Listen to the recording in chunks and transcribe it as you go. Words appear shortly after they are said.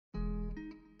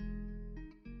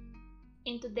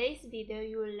In today's video,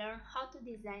 you will learn how to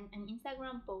design an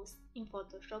Instagram post in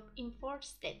Photoshop in 4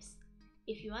 steps.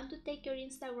 If you want to take your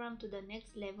Instagram to the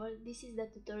next level, this is the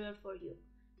tutorial for you.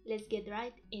 Let's get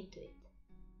right into it.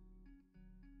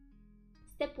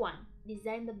 Step 1.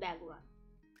 Design the background.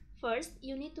 First,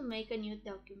 you need to make a new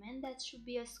document that should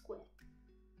be a square.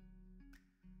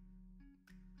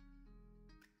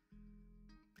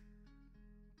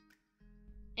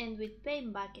 And with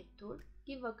Paint Bucket tool,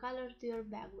 give a color to your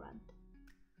background.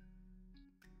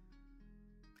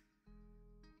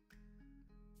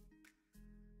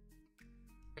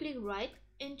 Click right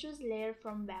and choose Layer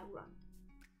from Background.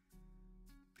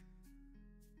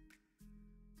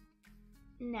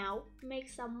 Now make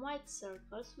some white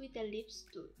circles with Ellipse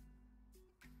tool.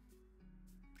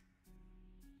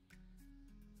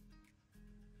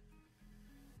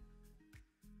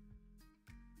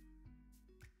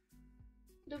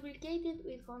 Duplicate it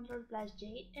with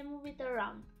Ctrl+J and move it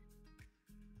around.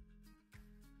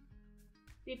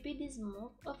 Repeat this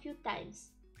move a few times.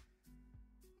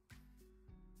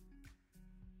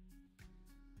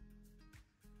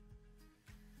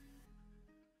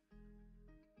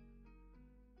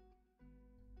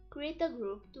 Create a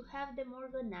group to have them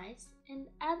organized and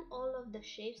add all of the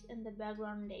shapes and the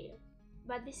background layer,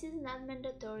 but this is not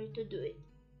mandatory to do it.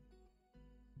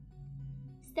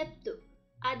 Step 2.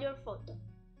 Add your photo.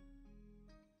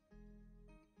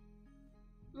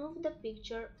 Move the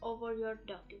picture over your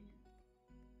document.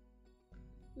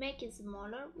 Make it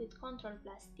smaller with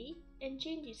Ctrl+T and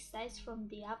change its size from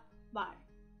the up bar.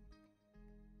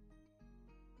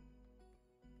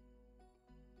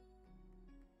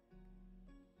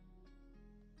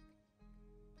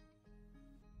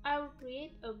 I will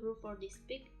create a group for this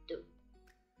pic too.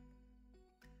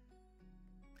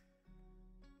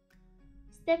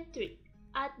 Step 3.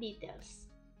 Add details.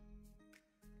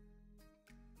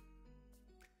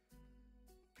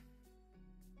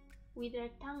 With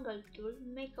Rectangle tool,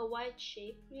 make a white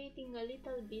shape, creating a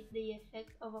little bit the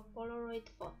effect of a Polaroid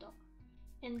photo.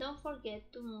 And don't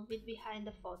forget to move it behind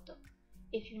the photo.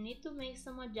 If you need to make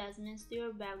some adjustments to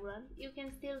your background, you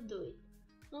can still do it.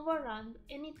 Move around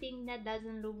anything that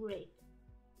doesn't look great.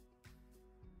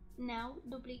 Now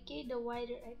duplicate the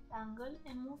wider rectangle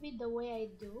and move it the way I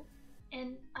do,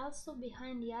 and also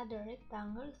behind the other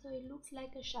rectangle so it looks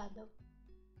like a shadow.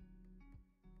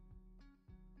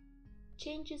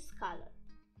 Change its color.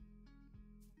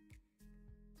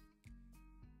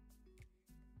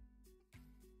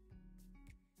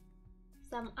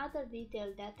 Some other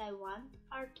detail that I want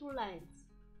are 2 lines,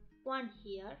 one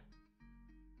here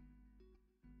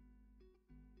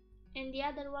and the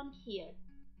other one here.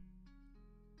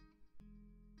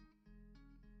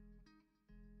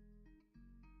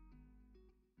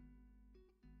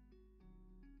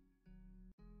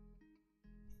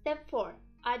 Step 4.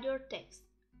 Add your text.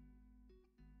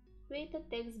 Create a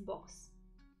text box.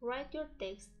 Write your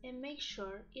text and make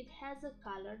sure it has a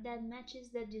color that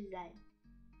matches the design.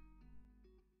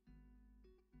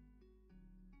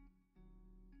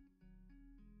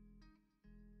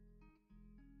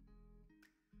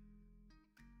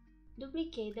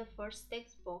 Duplicate the first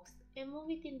text box and move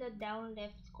it in the down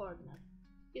left corner.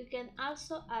 You can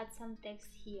also add some text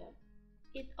here.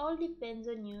 It all depends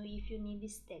on you if you need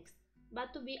this text,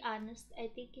 but to be honest, I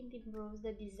think it improves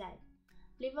the design.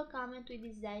 Leave a comment with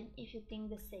design if you think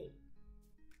the same.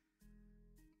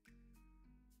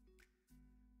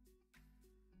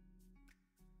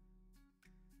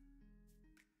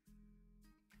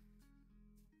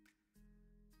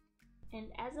 And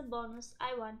as a bonus,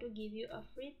 I want to give you a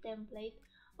free template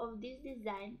of this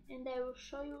design, and I will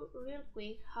show you real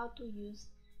quick how to use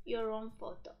your own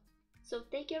photo. So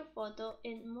take your photo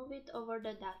and move it over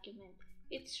the document.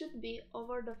 It should be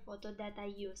over the photo that I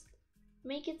used.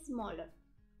 Make it smaller.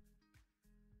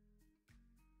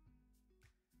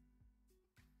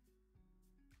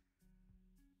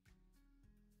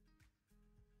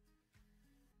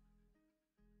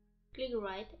 Click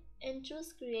right and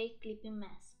choose Create Clipping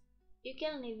Mask. You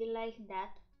can leave it like that,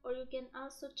 or you can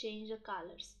also change the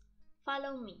colors.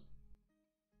 Follow me.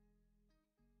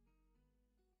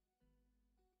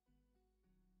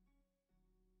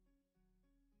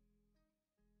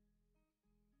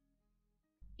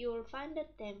 You will find the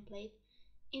template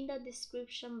in the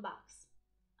description box.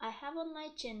 I have on my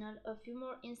channel a few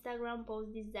more Instagram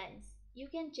post designs. You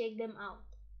can check them out.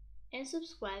 And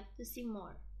subscribe to see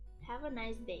more. Have a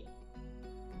nice day.